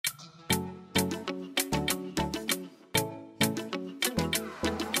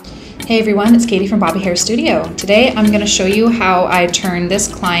Hey everyone, it's Katie from Bobby Hair Studio. Today I'm going to show you how I turn this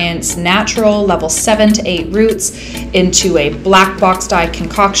client's natural level 7 to 8 roots into a black box dye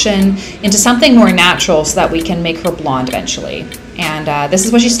concoction into something more natural so that we can make her blonde eventually. And this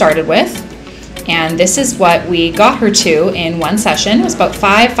is what she started with. And this is what we got her to in one session. It was about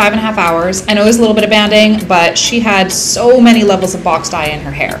 5.5 hours. I know there's a little bit of banding, but she had so many levels of box dye in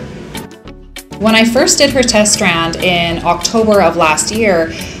her hair. When I first did her test strand in October of last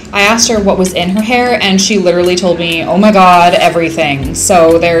year, I asked her what was in her hair and she literally told me, oh my god, everything.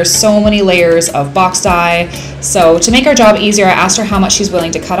 So there's so many layers of box dye. So to make our job easier, I asked her how much she's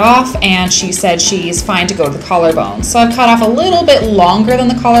willing to cut off and she said she's fine to go to the collarbone. So I've cut off a little bit longer than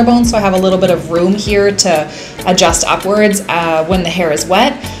the collarbone, so I have a little bit of room here to adjust upwards when the hair is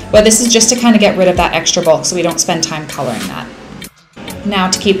wet. But this is just to kind of get rid of that extra bulk so we don't spend time coloring that.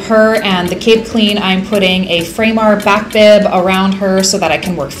 Now to keep her and the cape clean, I'm putting a Framar back bib around her so that I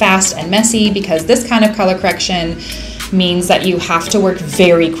can work fast and messy, because this kind of color correction means that you have to work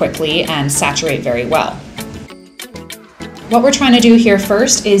very quickly and saturate very well. What we're trying to do here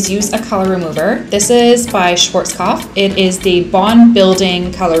first is use a color remover. This is by Schwarzkopf. It is the Bond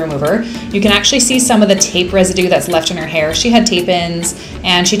Building color remover. You can actually see some of the tape residue that's left in her hair. She had tape ins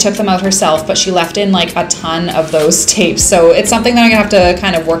and she took them out herself, but she left in like a ton of those tapes. So it's something that I'm gonna have to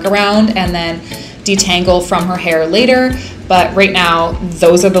kind of work around and then detangle from her hair later. But right now,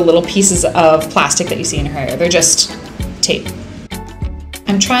 those are the little pieces of plastic that you see in her hair. They're just tape.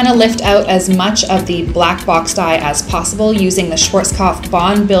 I'm trying to lift out as much of the black box dye as possible using the Schwarzkopf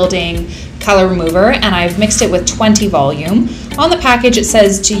Bond Building color remover, and I've mixed it with 20 volume. On the package it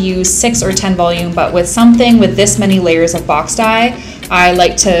says to use 6 or 10 volume, but with something with this many layers of box dye, I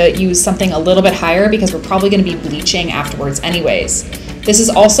like to use something a little bit higher because we're probably going to be bleaching afterwards anyways. This is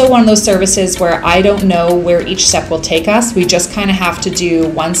also one of those services where I don't know where each step will take us. We just kind of have to do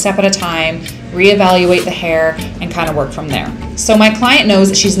one step at a time, reevaluate the hair, and kind of work from there. So my client knows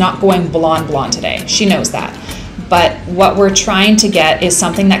that she's not going blonde today. She knows that. But what we're trying to get is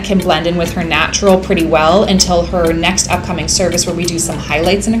something that can blend in with her natural pretty well until her next upcoming service where we do some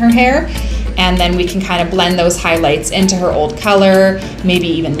highlights in her hair. And then we can kind of blend those highlights into her old color, maybe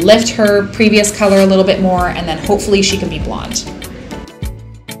even lift her previous color a little bit more, and then hopefully she can be blonde.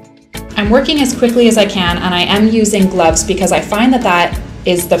 I'm working as quickly as I can, and I am using gloves because I find that that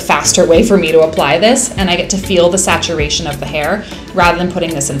is the faster way for me to apply this, and I get to feel the saturation of the hair rather than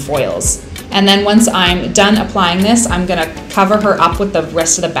putting this in foils. And then once I'm done applying this, I'm gonna cover her up with the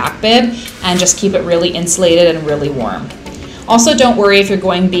rest of the back bib and just keep it really insulated and really warm. Also, don't worry if you're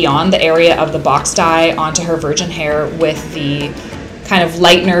going beyond the area of the box dye onto her virgin hair with the kind of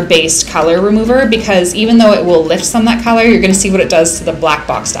lightener based color remover, because even though it will lift some of that color, you're gonna see what it does to the black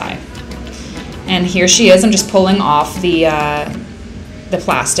box dye. And here she is. I'm just pulling off the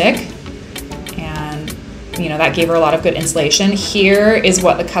plastic, and you know, that gave her a lot of good insulation. Here is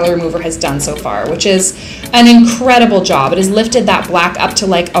what the color remover has done so far, which is an incredible job. It has lifted that black up to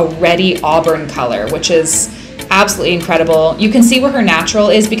like a reddy auburn color, which is absolutely incredible. You can see where her natural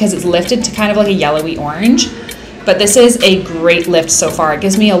is because it's lifted to kind of like a yellowy orange. But this is a great lift so far. It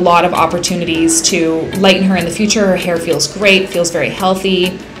gives me a lot of opportunities to lighten her in the future. Her hair feels great, feels very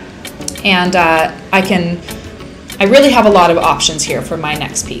healthy. And I really have a lot of options here for my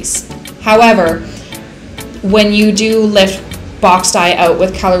next piece. However, when you do lift box dye out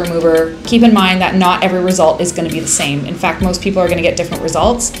with color remover, keep in mind that not every result is going to be the same. In fact, most people are going to get different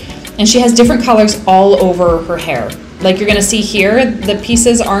results. And she has different colors all over her hair. Like you're going to see here, the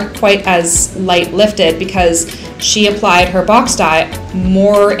pieces aren't quite as light lifted because she applied her box dye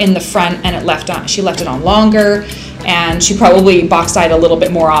more in the front and she left it on longer. And she probably box dyed a little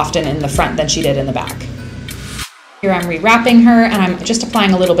bit more often in the front than she did in the back. Here I'm rewrapping her, and I'm just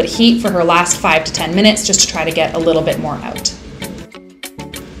applying a little bit of heat for her last 5 to 10 minutes just to try to get a little bit more out.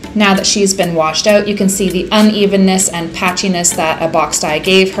 Now that she's been washed out, you can see the unevenness and patchiness that a box dye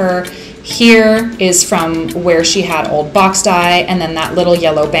gave her. Here is from where she had old box dye, and then that little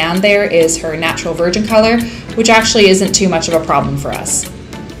yellow band there is her natural virgin color, which actually isn't too much of a problem for us.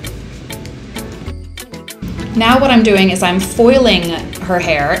 Now what I'm doing is I'm foiling her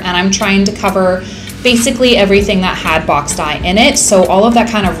hair, and I'm trying to cover basically everything that had box dye in it, so all of that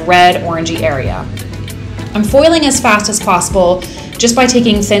kind of red orangey area. I'm foiling as fast as possible just by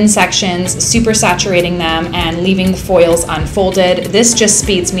taking thin sections, super saturating them, and leaving the foils unfolded. This just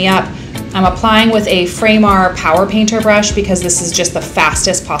speeds me up. I'm applying with a Framar Power Painter brush because this is just the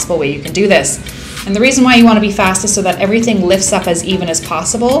fastest possible way you can do this. And the reason why you want to be fast is so that everything lifts up as even as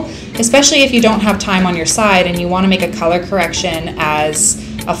possible, especially if you don't have time on your side and you want to make a color correction as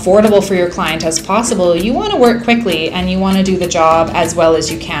affordable for your client as possible, you want to work quickly and you want to do the job as well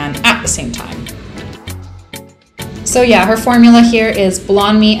as you can at the same time. So yeah, her formula here is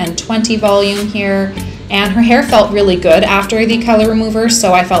Blonde Me and 20 volume here, and her hair felt really good after the color remover,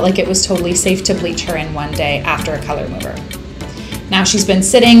 so I felt like it was totally safe to bleach her in one day after a color remover. Now she's been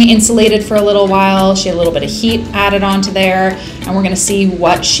sitting insulated for a little while. She had a little bit of heat added onto there, and we're gonna see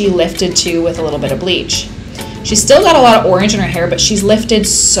what she lifted to with a little bit of bleach. She's still got a lot of orange in her hair, but she's lifted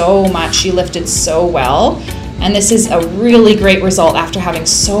so much. She lifted so well, and this is a really great result after having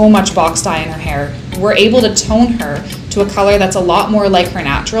so much box dye in her hair. We're able to tone her to a color that's a lot more like her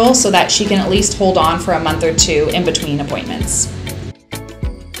natural so that she can at least hold on for a month or two in between appointments.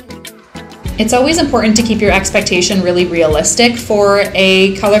 It's always important to keep your expectation really realistic for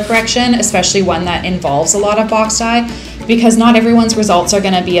a color correction, especially one that involves a lot of box dye, because not everyone's results are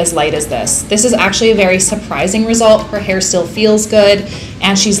going to be as light as this. This is actually a very surprising result. Her hair still feels good,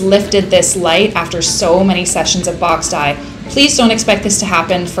 and she's lifted this light after so many sessions of box dye. Please don't expect this to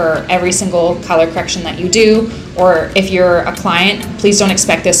happen for every single color correction that you do, or if you're a client, please don't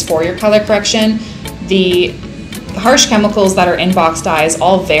expect this for your color correction. The harsh chemicals that are in box dyes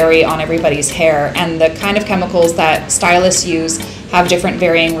all vary on everybody's hair, and the kind of chemicals that stylists use have different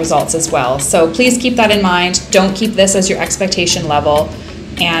varying results as well. So please keep that in mind. Don't keep this as your expectation level,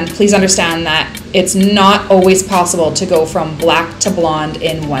 and please understand that it's not always possible to go from black to blonde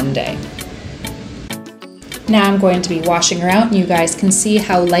in one day. Now I'm going to be washing her out, and you guys can see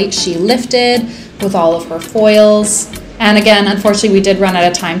how light she lifted with all of her foils. And again, unfortunately, we did run out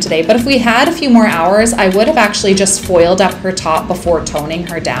of time today, but if we had a few more hours, I would have actually just foiled up her top before toning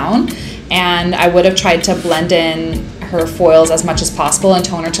her down, and I would have tried to blend in her foils as much as possible and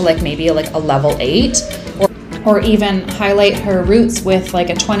tone her to maybe a level 8, or even highlight her roots with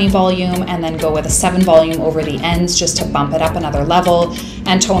a 20 volume and then go with a 7 volume over the ends just to bump it up another level,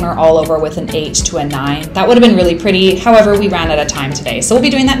 and tone her all over with an 8 to a 9. That would have been really pretty. However, we ran out of time today, so we'll be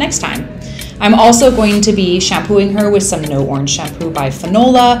doing that next time. I'm also going to be shampooing her with some No Orange shampoo by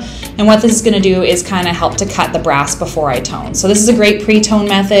Fanola, and what this is going to do is kind of help to cut the brass before I tone. So this is a great pre-tone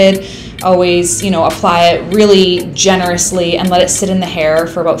method. Always, apply it really generously and let it sit in the hair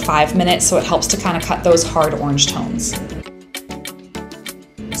for about 5 minutes, so it helps to kind of cut those hard orange tones.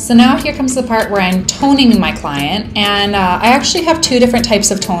 So now here comes the part where I'm toning my client, and I actually have 2 different types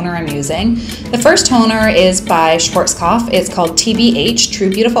of toner I'm using. The first toner is by Schwarzkopf. It's called TBH, True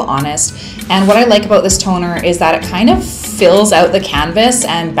Beautiful Honest, and what I like about this toner is that it kind of fills out the canvas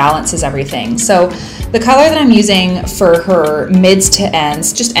and balances everything. So the color that I'm using for her mids to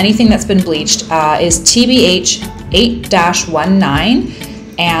ends, just anything that's been bleached, is TBH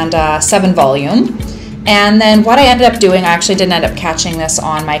 8-19 and 7 volume. And then what I ended up doing, I actually didn't end up catching this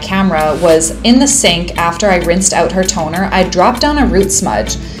on my camera, was in the sink after I rinsed out her toner, I dropped down a root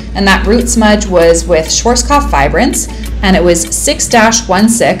smudge. And that root smudge was with Schwarzkopf Vibrance, and it was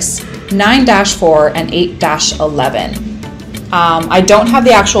 6-16, 9-4, and 8-11. I don't have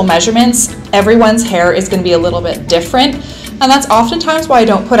the actual measurements. Everyone's hair is going to be a little bit different, and that's oftentimes why I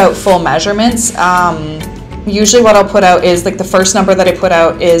don't put out full measurements. Usually what I'll put out is the first number that I put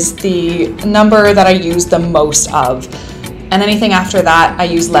out is the number that I use the most of, and anything after that I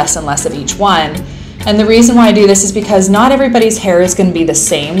use less and less of each one. And the reason why I do this is because not everybody's hair is going to be the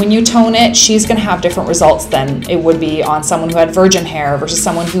same when you tone it. She's going to have different results than it would be on someone who had virgin hair versus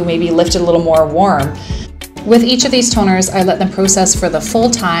someone who maybe lifted a little more warm. With each of these toners, I let them process for the full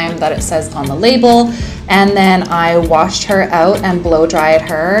time that it says on the label, and then I washed her out and blow dried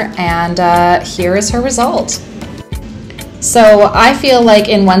her, and here is her result. So I feel like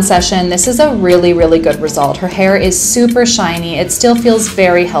in one session, this is a really, really good result. Her hair is super shiny. It still feels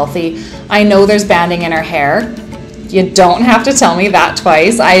very healthy. I know there's banding in her hair. You don't have to tell me that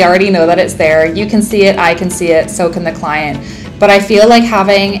twice. I already know that it's there. You can see it, I can see it, so can the client. But I feel like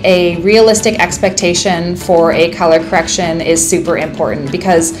having a realistic expectation for a color correction is super important,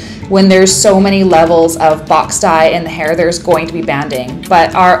 because when there's so many levels of box dye in the hair, there's going to be banding.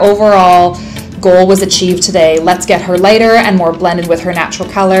 But our overall goal was achieved today. Let's get her lighter and more blended with her natural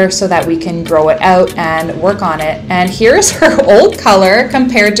color so that we can grow it out and work on it. And here's her old color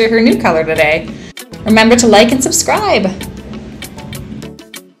compared to her new color today. Remember to like and subscribe.